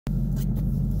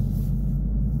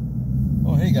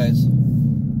Hey guys,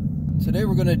 today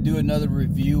we're going to do another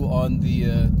review on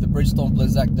the Bridgestone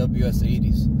Blizzak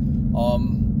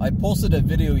WS80s. I posted a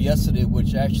video yesterday,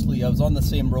 which actually I was on the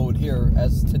same road here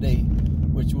as today,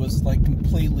 which was like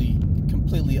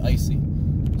completely icy.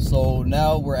 So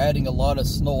now we're adding a lot of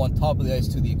snow on top of the ice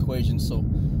to the equation. So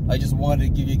I just wanted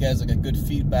to give you guys like a good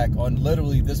feedback on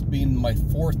literally this being my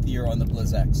 4th year on the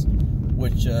Blizzaks,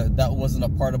 which that wasn't a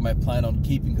part of my plan on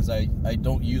keeping, because I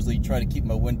don't usually try to keep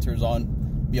my winters on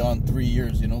beyond 3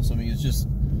 years, you know. So I mean, it's just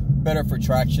better for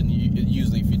traction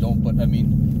usually if you don't. But I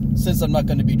mean, since I'm not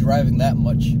going to be driving that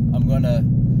much, I'm gonna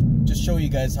just show you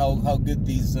guys how good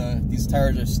these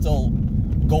tires are still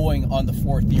going on the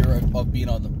 4th year of being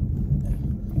on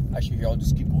them. Actually, here, I'll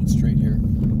just keep going straight here.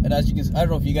 And as you can, I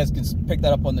don't know if you guys can pick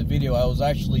that up on the video, I was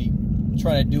actually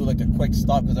trying to do like a quick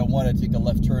stop because I wanted to take a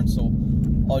left turn. So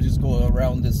I'll just go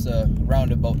around this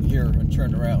roundabout here and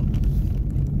turn around.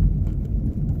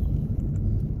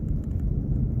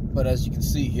 But as you can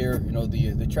see here, you know,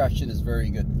 the traction is very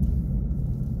good.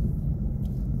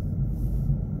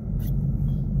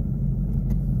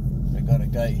 I got a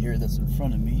guy here that's in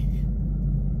front of me.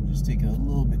 I'll just take it a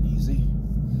little bit easy.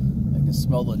 I can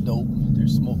smell the dope. They're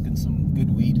smoking some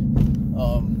good weed.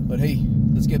 But hey,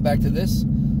 let's get back to this.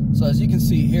 So as you can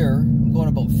see here, I'm going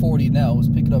about 40 now. Let's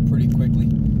pick it up pretty quickly,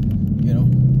 you know.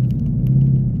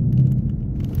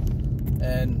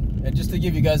 And just to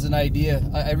give you guys an idea,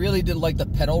 I really didn't like the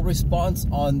pedal response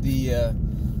on the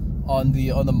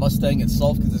Mustang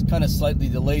itself, because it's kind of slightly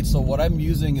delayed. So what I'm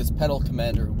using is Pedal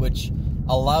Commander, which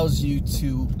allows you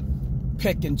to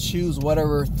pick and choose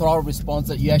whatever throttle response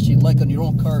that you actually like on your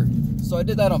own car. So I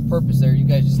did that on purpose there, you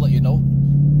guys, just let you know.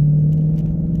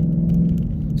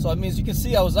 So I mean, as you can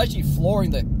see, I was actually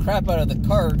flooring the crap out of the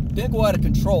car. Didn't go out of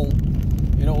control,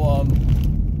 you know,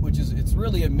 which is, it's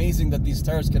really amazing that these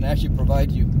tires can actually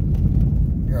provide you.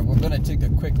 Here, we're gonna take a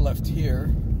quick left here.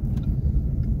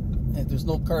 If there's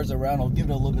no cars around, I'll give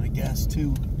it a little bit of gas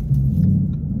too.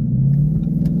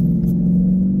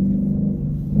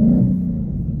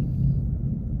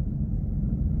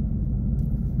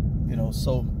 You know,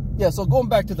 so yeah, so going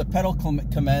back to the Pedal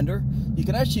Commander, you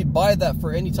can actually buy that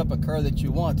for any type of car that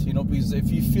you want, you know, because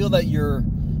if you feel that your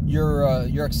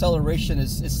acceleration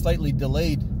is slightly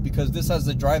delayed, because this has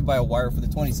the drive-by-wire for the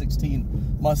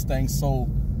 2016 Mustang, so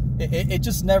it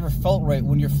just never felt right.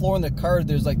 When you're flooring the car,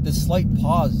 there's like this slight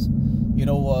pause, you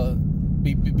know,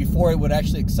 before it would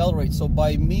actually accelerate. So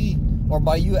by me, or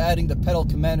by you adding the Pedal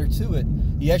Commander to it,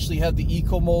 you actually have the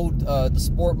Eco mode, the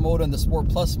Sport mode, and the Sport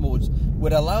Plus modes,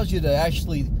 which allows you to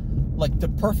actually to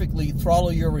perfectly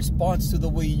throttle your response to the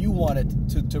way you want it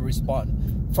to respond,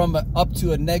 from up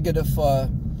to a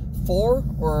 -4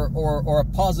 or a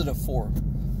 +4,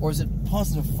 or is it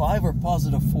 +5 or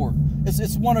 +4?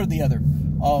 It's one or the other.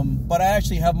 But I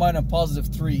actually have mine on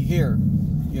 +3 here,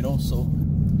 you know. So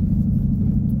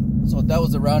that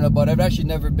was the roundabout. I've actually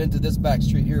never been to this back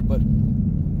street here, but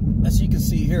as you can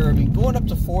see here, I mean, going up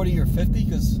to 40 or 50,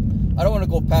 because I don't want to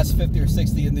go past 50 or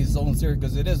 60 in these zones here,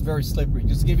 because it is very slippery.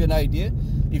 Just to give you an idea,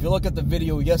 if you look at the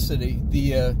video yesterday,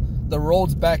 the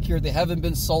roads back here, they haven't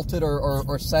been salted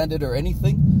or sanded or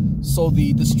anything, so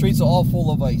the streets are all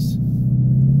full of ice.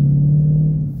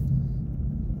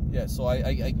 Yeah, so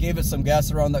I gave it some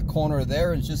gas around that corner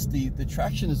there, and it's just the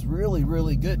traction is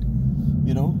really good,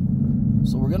 you know.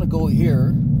 So we're gonna go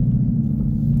here.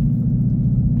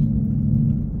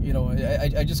 You know,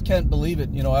 I just can't believe it.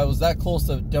 You know, I was that close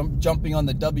to jumping on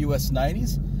the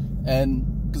WS90s, and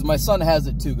because my son has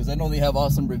it too, because I know they have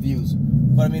awesome reviews.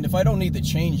 But I mean, if I don't need to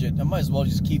change it, I might as well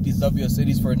just keep these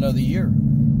WS80s for another year,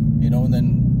 you know. And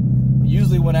then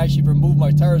usually when I actually remove my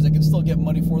tires, I can still get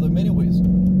money for them anyways,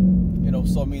 you know.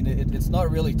 So I mean, it's not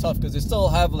really tough, because they still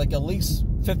have like at least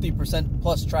 50%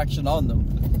 plus traction on them,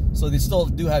 so they still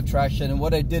do have traction. And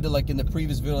what I did, like in the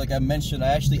previous video, like I mentioned, I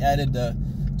actually added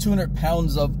 200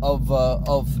 pounds of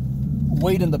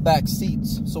weight in the back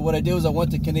seats. So what I did was I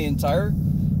went to Canadian Tire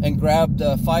and grabbed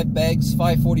 5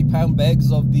 40-pound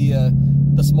bags of the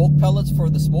smoke pellets for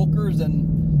the smokers, and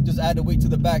just added weight to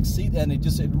the back seat, and it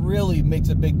really makes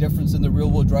a big difference in the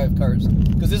real-wheel drive cars.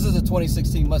 Because this is a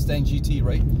 2016 Mustang GT,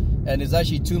 right? And it's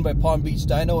actually tuned by Palm Beach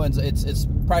Dyno, and it's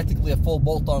practically a full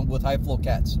bolt-on with high-flow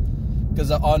cats.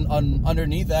 Because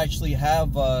underneath I actually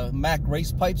have Mack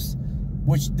race pipes,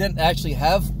 which didn't actually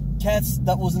have cats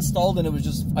that was installed, and it was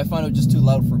just, I found it just too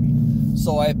loud for me.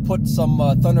 So I put some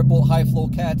Thunderbolt high flow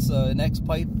cats, an X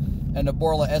pipe, and a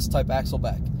Borla S type axle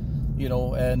back, you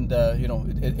know. And you know,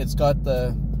 it's got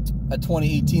a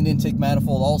 2018 intake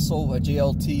manifold, also a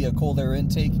JLT, a cold air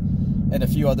intake, and a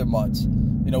few other mods,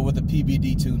 you know, with a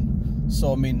PBD tune.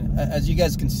 So I mean, as you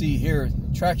guys can see here,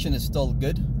 traction is still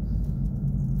good.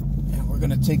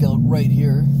 gonna take a right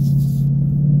here.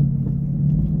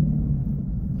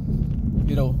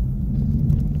 You know,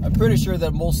 I'm pretty sure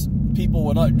that most people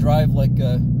will not drive like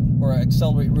or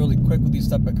accelerate really quick with these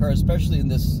type of cars, especially in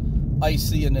this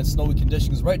icy and snowy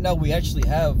conditions. Right now we actually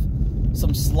have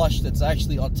some slush that's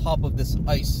actually on top of this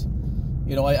ice.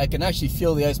 You know, I can actually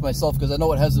feel the ice myself because I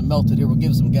know it hasn't melted. Here, we'll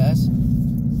give it some gas.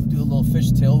 Do a little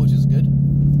fishtail, which is good.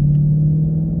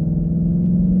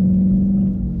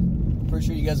 Pretty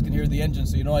sure you guys can hear the engine,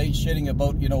 so you know I ain't shitting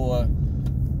about, you know,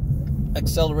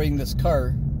 accelerating this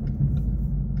car.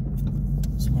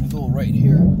 So I'm gonna go right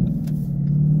here.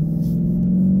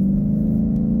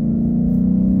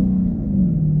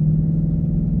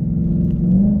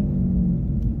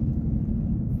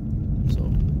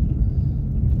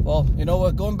 Well, you know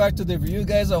what, going back to the review,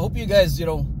 guys, I hope you guys, you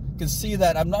know, can see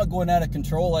that I'm not going out of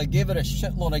control. I gave it a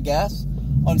shitload of gas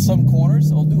on some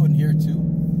corners. I'll do it here too.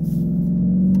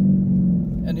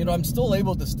 And, you know, I'm still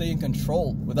able to stay in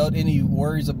control without any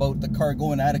worries about the car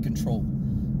going out of control,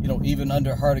 you know, even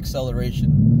under hard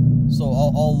acceleration. So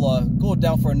I'll go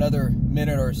down for another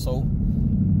minute or so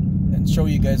and show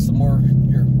you guys some more.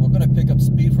 Here, we're going to pick up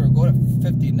speed. We're going to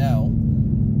 50 now.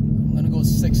 I'm going to go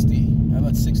 60. I'm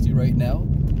at 60 right now.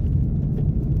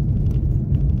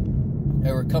 And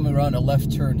we're coming around a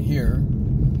left turn here,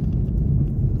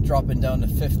 dropping down to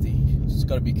 50. Just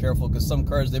got to be careful because some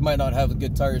cars, they might not have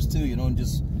good tires too, you know, and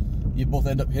just you both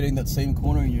end up hitting that same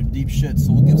corner and you're deep shit.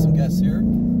 So we'll give some gas here.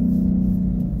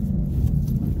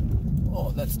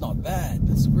 Oh, that's not bad.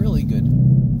 That's really good.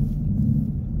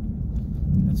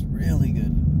 That's really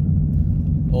good.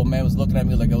 Old man was looking at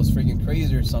me like I was freaking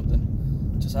crazy or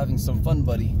something. Just having some fun,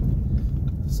 buddy.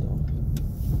 So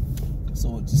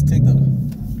we'll just take the,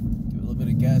 give a little bit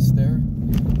of gas there.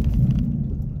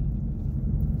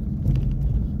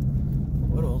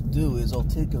 What I'll do is I'll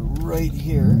take a right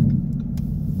here.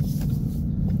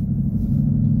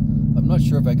 I'm not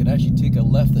sure if I can actually take a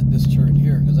left at this turn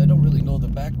here because I don't really know the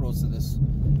back roads to this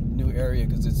new area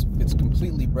because it's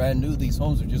completely brand new. These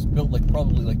homes were just built like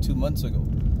probably like 2 months ago.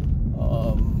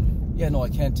 Yeah, no, I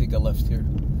can't take a left here.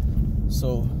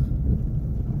 So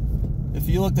if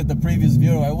you looked at the previous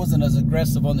video, I wasn't as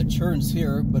aggressive on the turns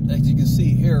here, but as you can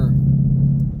see here,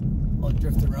 I'll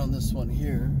drift around this one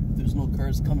here. There's no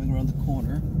cars coming around the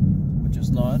corner, which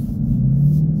is not.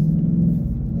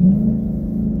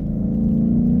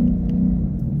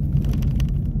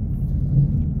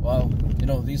 Wow, you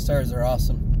know, these tires are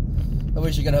awesome. I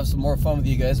wish I could have some more fun with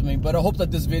you guys. I mean, but I hope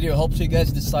that this video helps you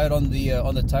guys decide on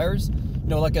the tires. You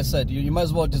know, like I said, you might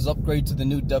as well just upgrade to the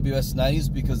new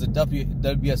WS90s because the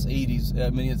WS80s, I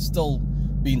mean, it's still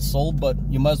being sold, but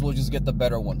you might as well just get the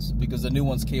better ones because the new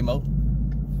ones came out.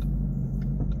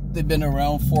 They've been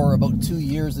around for about 2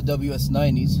 years, the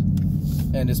WS90s,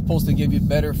 and it's supposed to give you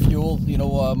better fuel, you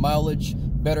know, mileage,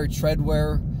 better tread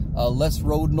wear, less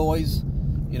road noise,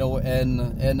 you know,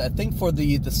 and I think for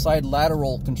the side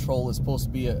lateral control is supposed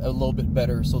to be a little bit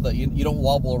better so that you don't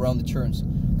wobble around the turns.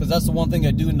 Because that's the one thing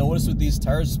I do notice with these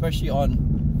tires, especially on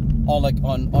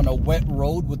a wet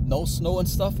road with no snow and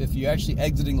stuff. If you're actually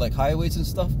exiting like highways and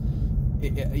stuff,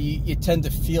 you tend to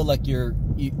feel like your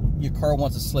car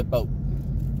wants to slip out.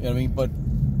 You know what I mean?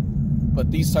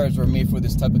 But these tires were made for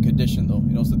this type of condition, though.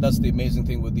 You know, so that's the amazing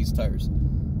thing with these tires.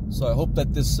 So I hope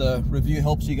that this review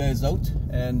helps you guys out,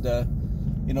 and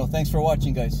you know, thanks for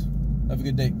watching, guys. Have a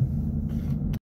good day.